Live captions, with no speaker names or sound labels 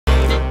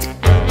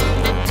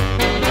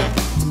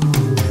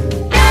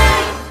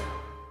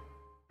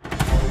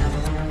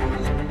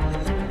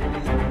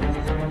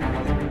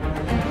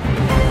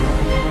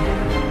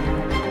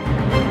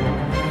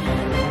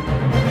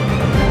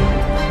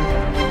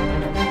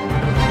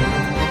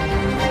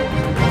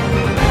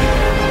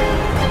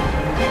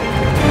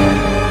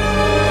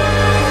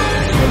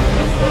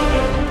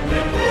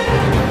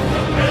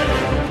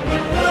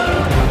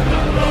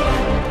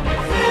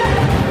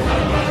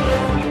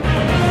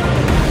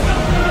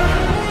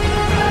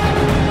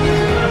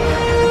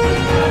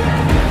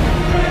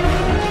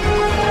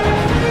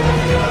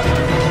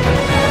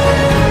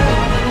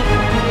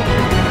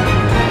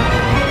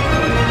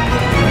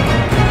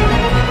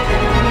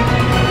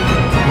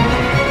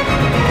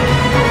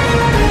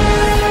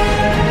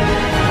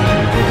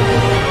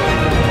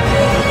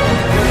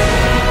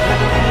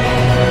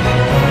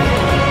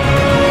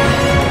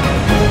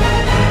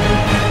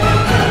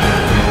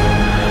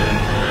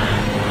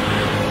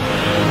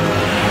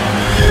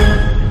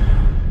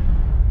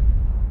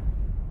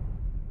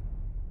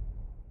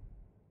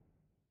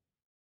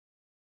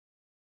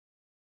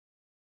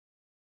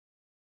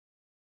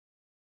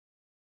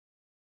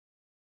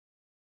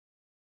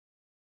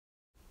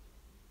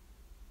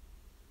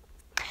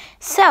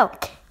So,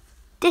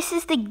 this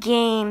is the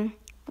game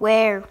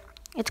where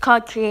it's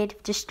called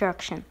Creative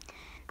Destruction.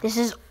 This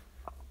is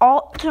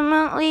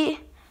ultimately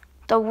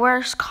the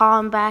worst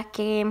combat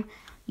game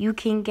you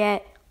can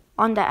get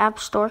on the App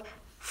Store.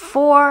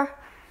 4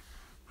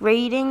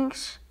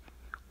 ratings,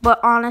 but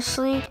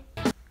honestly,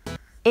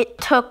 it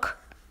took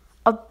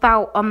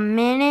about a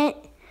minute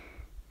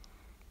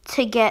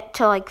to get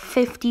to like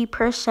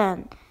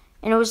 50%,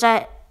 and it was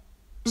at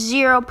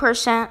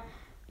 0%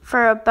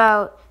 for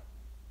about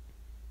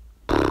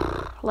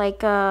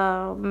like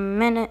a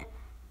minute.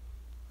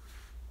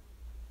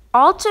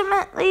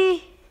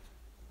 Ultimately,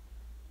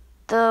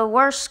 the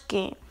worst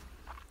game.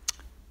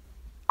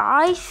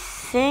 I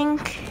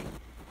think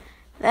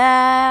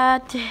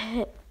that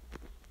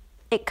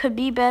it could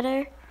be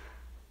better,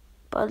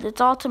 but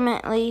it's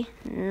ultimately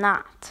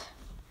not.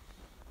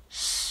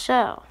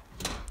 So,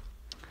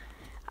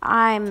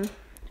 I'm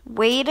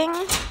waiting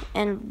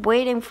and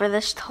waiting for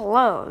this to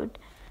load,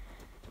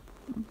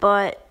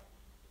 but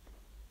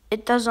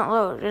it doesn't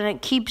load, and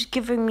it keeps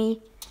giving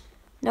me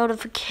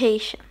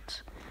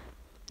notifications.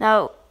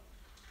 Now,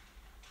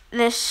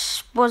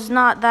 this was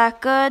not that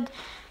good,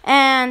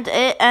 and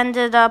it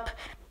ended up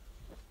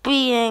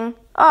being,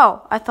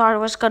 oh, I thought it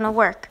was going to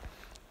work.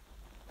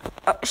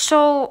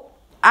 So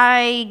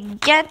I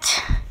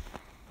get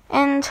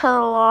into the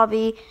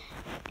lobby,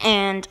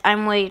 and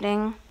I'm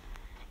waiting,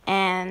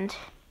 and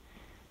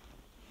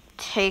it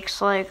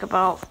takes like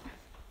about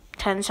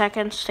 10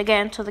 seconds to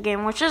get into the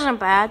game, which isn't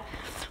bad.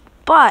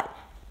 But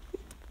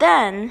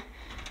then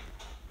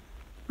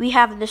we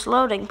have this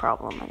loading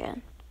problem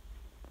again,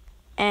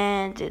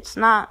 and it's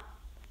not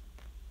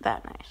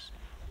that nice.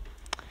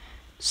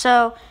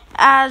 So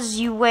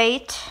as you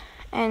wait,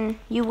 and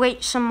you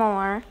wait some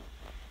more,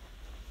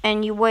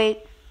 and you wait,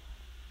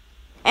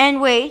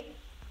 and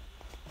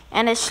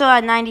it's still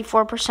at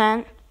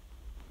 94%.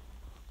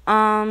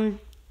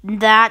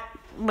 That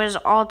was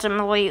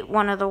ultimately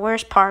one of the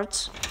worst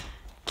parts.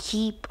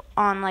 Keep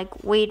on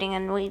like waiting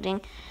and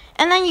waiting.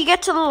 And then you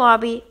get to the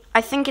lobby.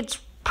 I think it's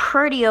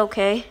pretty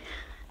okay.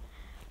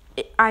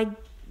 I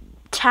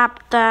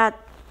tapped that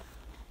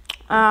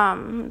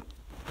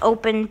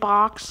open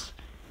box,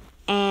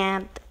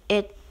 and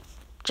it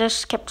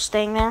just kept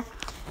staying there.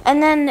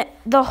 And then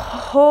the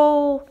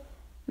whole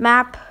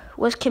map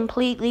was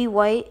completely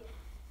white,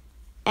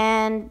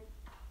 and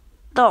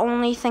the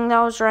only thing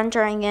that was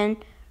rendering in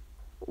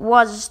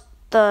was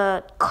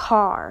the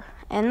car.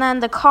 And then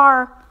the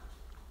car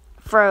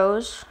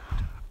froze.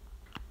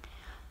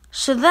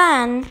 So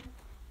then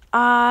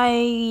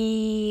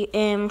I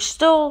am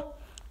still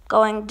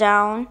going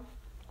down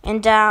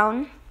and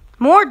down,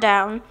 more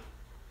down,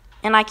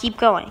 and I keep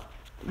going.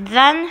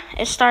 Then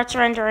it starts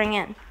rendering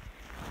in.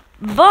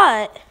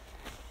 But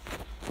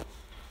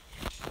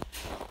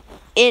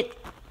it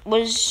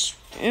was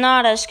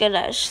not as good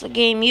as the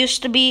game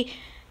used to be.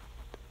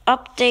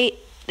 Update,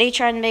 they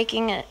tried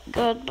making it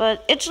good,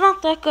 but it's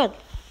not that good.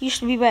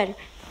 Used to be better.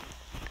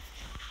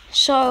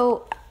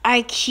 So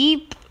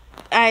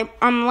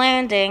I'm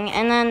landing,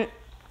 and then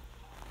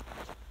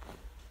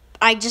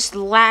I just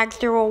lag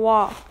through a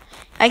wall.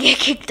 I get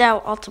kicked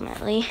out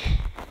ultimately.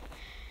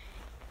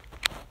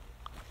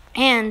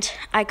 And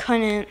I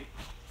couldn't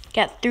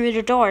get through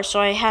the door, so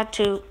I had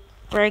to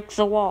break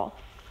the wall.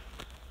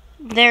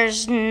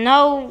 There's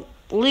no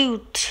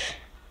loot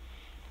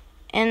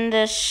in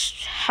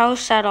this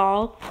house at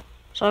all.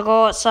 So I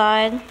go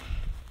outside,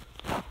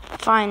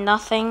 find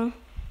nothing,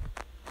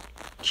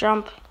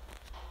 jump.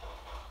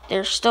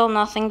 There's still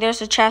nothing.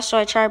 There's a chest, so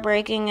I try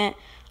breaking it.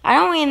 I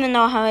don't even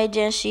know how I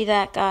didn't see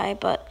that guy,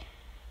 but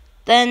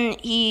then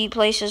he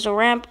places a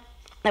ramp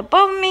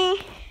above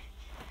me.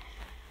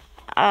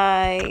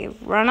 I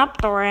run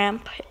up the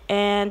ramp,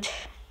 and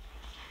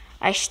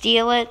I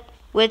steal it,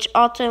 which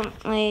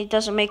ultimately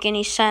doesn't make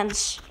any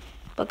sense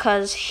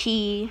because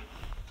he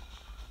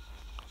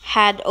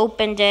had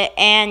opened it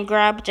and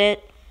grabbed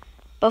it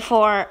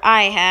before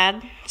I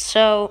had,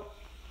 so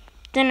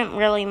didn't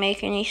really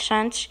make any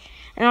sense.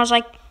 And I was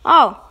like,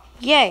 oh,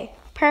 yay,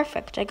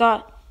 perfect, I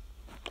got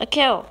a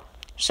kill.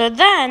 So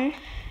then,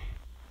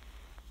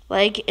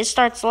 like, it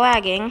starts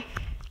lagging.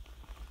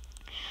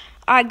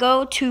 I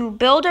go to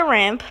build a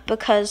ramp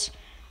because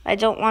I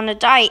don't want to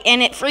die,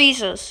 and it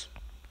freezes.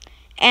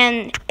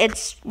 And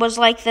it was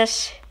like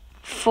this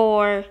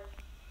for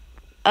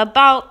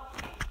about,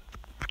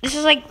 this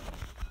is like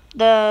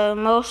the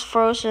most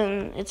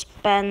frozen it's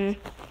been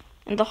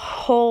in the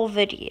whole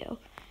video.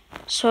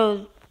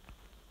 So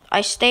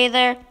I stay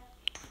there,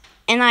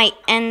 and I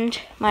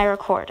end my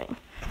recording.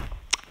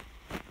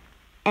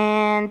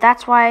 And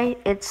that's why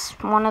it's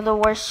one of the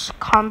worst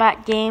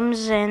combat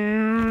games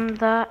in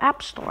the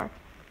App Store.